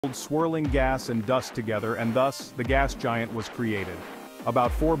swirling gas and dust together, and thus, the gas giant was created.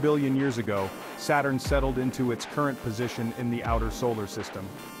 About 4 billion years ago, Saturn settled into its current position in the outer solar system.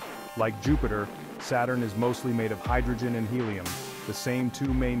 Like Jupiter, Saturn is mostly made of hydrogen and helium, the same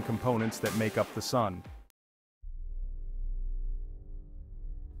two main components that make up the Sun.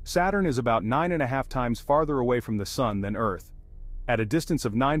 Saturn is about 9.5 times farther away from the Sun than Earth. At a distance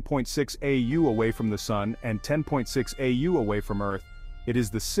of 9.6 AU away from the Sun and 10.6 AU away from Earth, it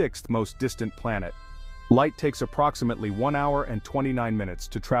is the sixth most distant planet. Light takes approximately 1 hour and 29 minutes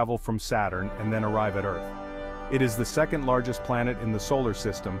to travel from Saturn and then arrive at Earth. It is the second largest planet in the solar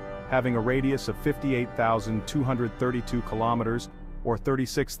system, having a radius of 58,232 kilometers, or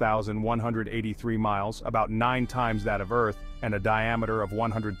 36,183 miles, about 9 times that of Earth, and a diameter of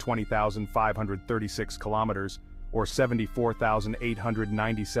 120,536 kilometers, or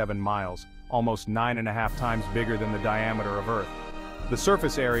 74,897 miles, almost 9.5 times bigger than the diameter of Earth. The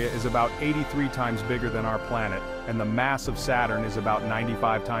surface area is about 83 times bigger than our planet, and the mass of Saturn is about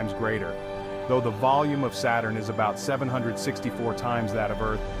 95 times greater. Though the volume of Saturn is about 764 times that of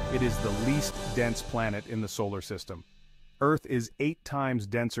Earth, it is the least dense planet in the solar system. Earth is 8 times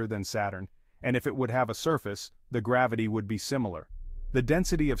denser than Saturn, and if it would have a surface, the gravity would be similar. The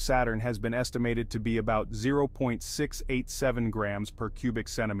density of Saturn has been estimated to be about 0.687 grams per cubic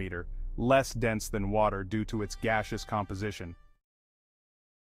centimeter, less dense than water due to its gaseous composition.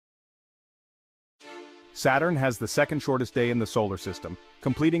 Saturn has the second shortest day in the solar system,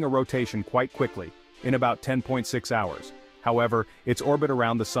 completing a rotation quite quickly, in about 10.6 hours. However, its orbit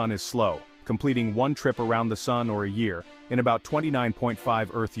around the Sun is slow, completing one trip around the Sun or a year, in about 29.5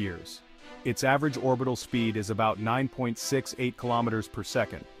 Earth years. Its average orbital speed is about 9.68 kilometers per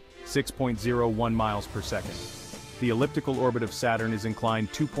second, 6.01 miles per second. The elliptical orbit of Saturn is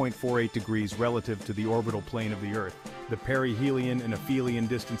inclined 2.48 degrees relative to the orbital plane of the Earth. The perihelion and aphelion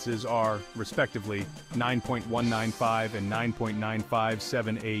distances are, respectively, 9.195 and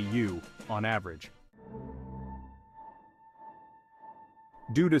 9.957 AU, on average.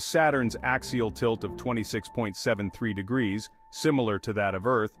 Due to Saturn's axial tilt of 26.73 degrees, similar to that of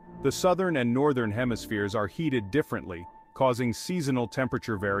Earth, the southern and northern hemispheres are heated differently, causing seasonal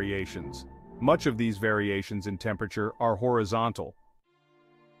temperature variations. Much of these variations in temperature are horizontal.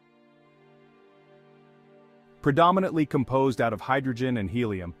 Predominantly composed out of hydrogen and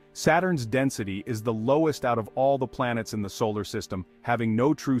helium, Saturn's density is the lowest out of all the planets in the solar system, having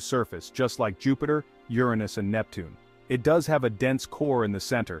no true surface, just like Jupiter, Uranus and Neptune. It does have a dense core in the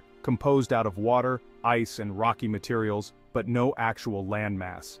center, composed out of water, ice and rocky materials, but no actual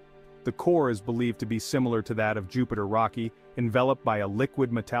landmass. The core is believed to be similar to that of Jupiter rocky, enveloped by a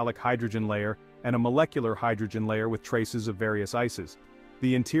liquid metallic hydrogen layer and a molecular hydrogen layer with traces of various ices.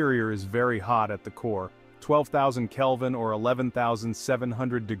 The interior is very hot at the core, 12,000 Kelvin or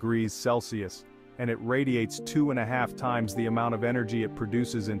 11,700 degrees Celsius, and it radiates 2.5 times the amount of energy it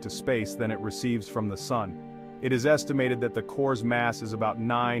produces into space than it receives from the Sun. It is estimated that the core's mass is about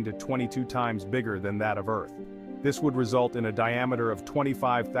 9 to 22 times bigger than that of Earth. This would result in a diameter of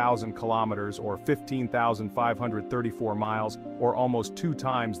 25,000 kilometers or 15,534 miles, or almost 2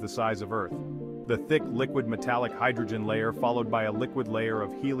 times the size of Earth. The thick liquid metallic hydrogen layer, followed by a liquid layer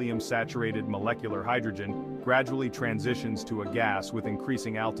of helium-saturated molecular hydrogen, gradually transitions to a gas with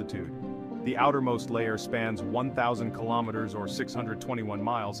increasing altitude. The outermost layer spans 1,000 kilometers or 621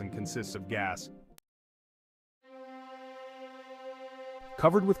 miles and consists of gas.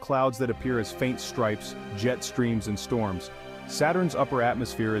 Covered with clouds that appear as faint stripes, jet streams and storms, Saturn's upper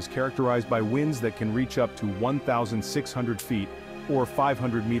atmosphere is characterized by winds that can reach up to 1,600 feet, or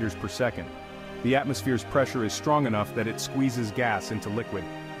 500 meters per second. The atmosphere's pressure is strong enough that it squeezes gas into liquid.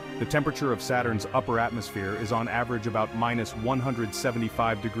 The temperature of Saturn's upper atmosphere is on average about minus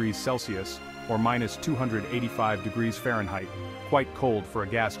 175 degrees Celsius, or minus 285 degrees Fahrenheit, quite cold for a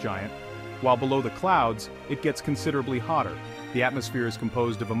gas giant. While below the clouds, it gets considerably hotter. The atmosphere is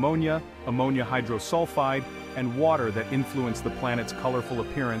composed of ammonia, ammonia hydrosulfide, and water that influence the planet's colorful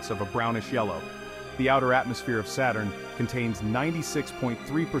appearance of a brownish yellow. The outer atmosphere of Saturn contains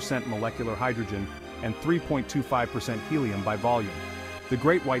 96.3% molecular hydrogen and 3.25% helium by volume. The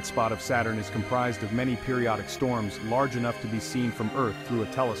Great White Spot of Saturn is comprised of many periodic storms large enough to be seen from Earth through a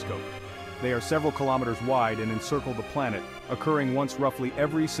telescope. They are several kilometers wide and encircle the planet, occurring once roughly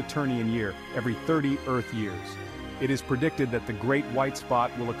every Saturnian year, every 30 Earth years. It is predicted that the Great White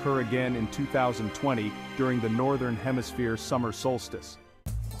Spot will occur again in 2020 during the Northern Hemisphere summer solstice.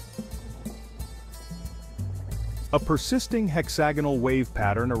 A persisting hexagonal wave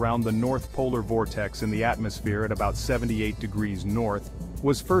pattern around the north polar vortex in the atmosphere at about 78 degrees north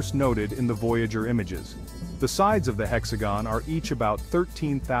was first noted in the Voyager images. The sides of the hexagon are each about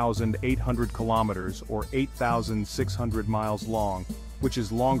 13,800 kilometers or 8,600 miles long, which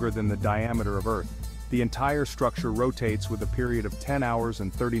is longer than the diameter of Earth. The entire structure rotates with a period of 10 hours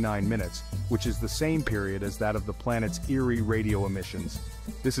and 39 minutes, which is the same period as that of the planet's Erie radio emissions.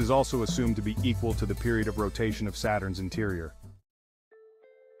 This is also assumed to be equal to the period of rotation of Saturn's interior.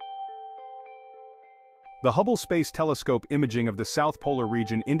 The Hubble Space Telescope imaging of the South Polar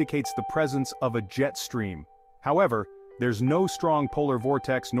region indicates the presence of a jet stream. However, there's no strong polar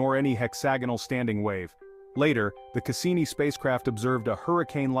vortex nor any hexagonal standing wave. Later, the Cassini spacecraft observed a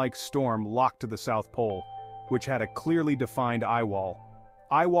hurricane-like storm locked to the South Pole, which had a clearly defined eye wall.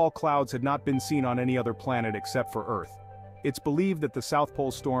 Eye wall clouds had not been seen on any other planet except for Earth. It's believed that the South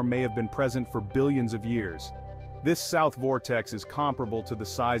Pole storm may have been present for billions of years. This south vortex is comparable to the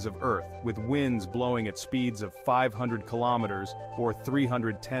size of Earth, with winds blowing at speeds of 500 kilometers or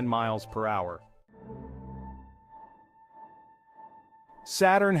 310 miles per hour.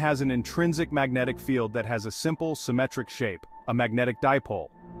 Saturn has an intrinsic magnetic field that has a simple, symmetric shape, a magnetic dipole.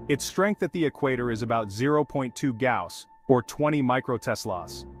 Its strength at the equator is about 0.2 Gauss, or 20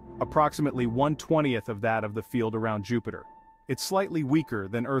 microteslas, approximately 1/20th of that of the field around Jupiter. It's slightly weaker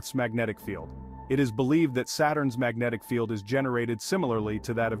than Earth's magnetic field. It is believed that Saturn's magnetic field is generated similarly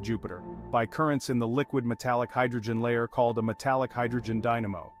to that of Jupiter, by currents in the liquid metallic hydrogen layer called a metallic hydrogen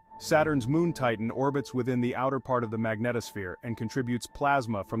dynamo. Saturn's moon Titan orbits within the outer part of the magnetosphere and contributes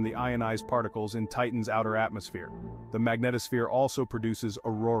plasma from the ionized particles in Titan's outer atmosphere. The magnetosphere also produces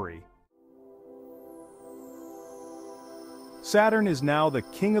aurorae. Saturn is now the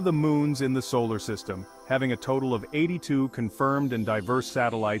king of the moons in the solar system, having a total of 82 confirmed and diverse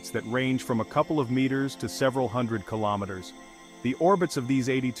satellites that range from a couple of meters to several hundred kilometers. The orbits of these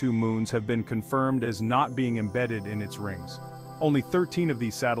 82 moons have been confirmed as not being embedded in its rings. Only 13 of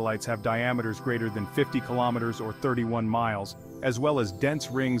these satellites have diameters greater than 50 kilometers or 31 miles, as well as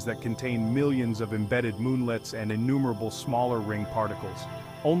dense rings that contain millions of embedded moonlets and innumerable smaller ring particles.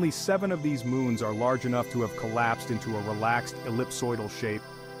 Only 7 of these moons are large enough to have collapsed into a relaxed ellipsoidal shape,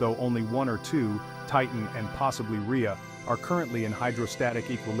 though only 1 or 2, Titan and possibly Rhea, are currently in hydrostatic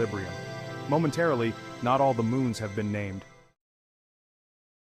equilibrium. Momentarily, not all the moons have been named.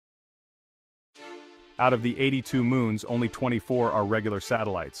 Out of the 82 moons, only 24 are regular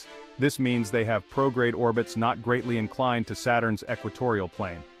satellites. This means they have prograde orbits not greatly inclined to Saturn's equatorial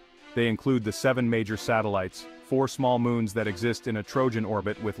plane. They include the 7 major satellites, 4 small moons that exist in a Trojan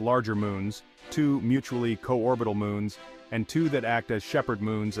orbit with larger moons, 2 mutually co-orbital moons, and 2 that act as shepherd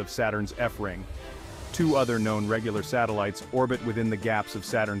moons of Saturn's F-ring. 2 other known regular satellites orbit within the gaps of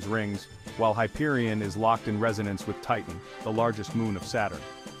Saturn's rings, while Hyperion is locked in resonance with Titan, the largest moon of Saturn.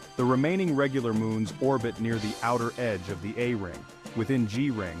 The remaining regular moons orbit near the outer edge of the A-ring, within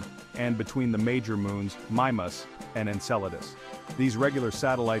G-ring, and between the major moons Mimas and Enceladus. These regular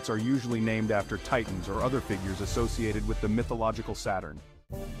satellites are usually named after Titans or other figures associated with the mythological Saturn.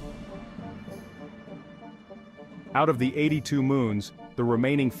 Out of the 82 moons, the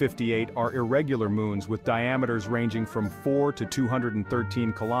remaining 58 are irregular moons with diameters ranging from 4 to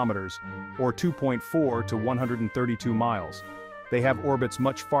 213 kilometers, or 2.4 to 132 miles. They have orbits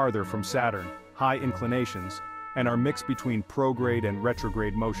much farther from Saturn, high inclinations, and are mixed between prograde and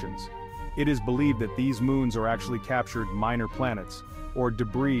retrograde motions. It is believed that these moons are actually captured minor planets, or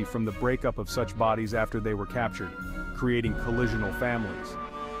debris from the breakup of such bodies after they were captured, creating collisional families.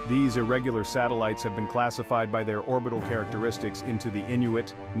 These irregular satellites have been classified by their orbital characteristics into the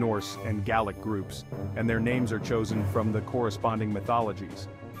Inuit, Norse, and Gallic groups, and their names are chosen from the corresponding mythologies.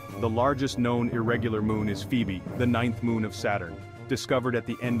 The largest known irregular moon is Phoebe, the 9th moon of Saturn, discovered at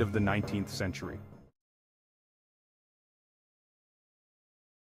the end of the 19th century.